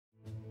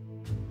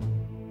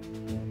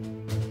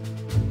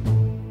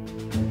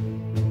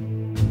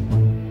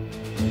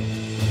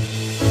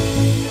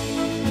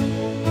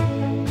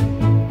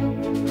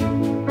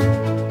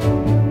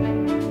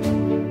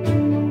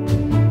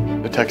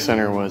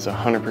Center was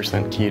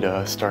 100% key to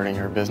us starting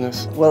our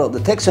business. Well, the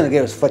Tech Center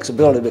gave us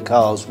flexibility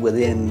because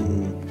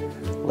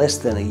within less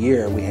than a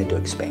year we had to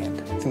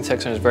expand. I think the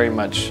Tech Center is very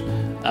much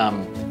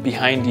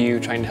behind you,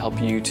 trying to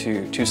help you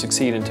to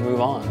succeed and to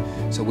move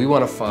on. So we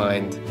want to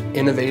find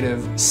innovative,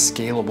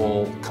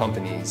 scalable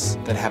companies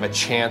that have a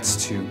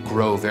chance to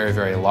grow very,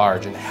 very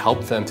large and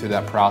help them through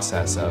that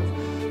process of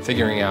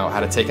figuring out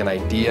how to take an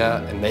idea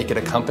and make it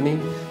a company,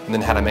 and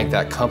then how to make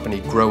that company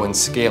grow and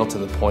scale to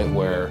the point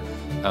where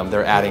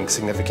they're adding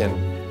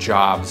significant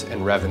jobs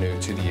and revenue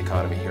to the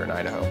economy here in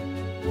Idaho.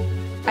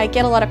 I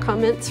get a lot of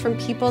comments from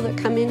people that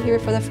come in here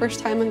for the first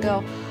time and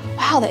go,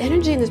 wow, the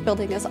energy in this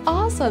building is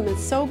awesome,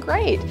 it's so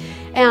great.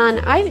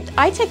 And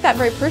I take that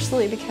very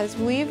personally because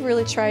we've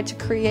really tried to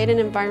create an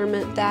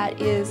environment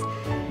that is,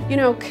 you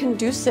know,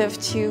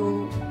 conducive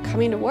to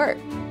coming to work.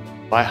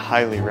 I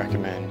highly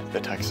recommend the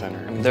Tech Center.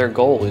 And their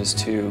goal is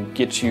to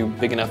get you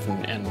big enough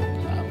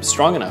and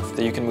strong enough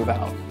that you can move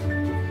out.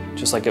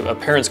 Just like a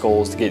parent's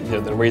goal is to get,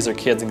 to raise their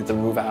kids and get them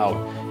to move out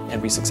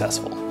and be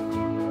successful.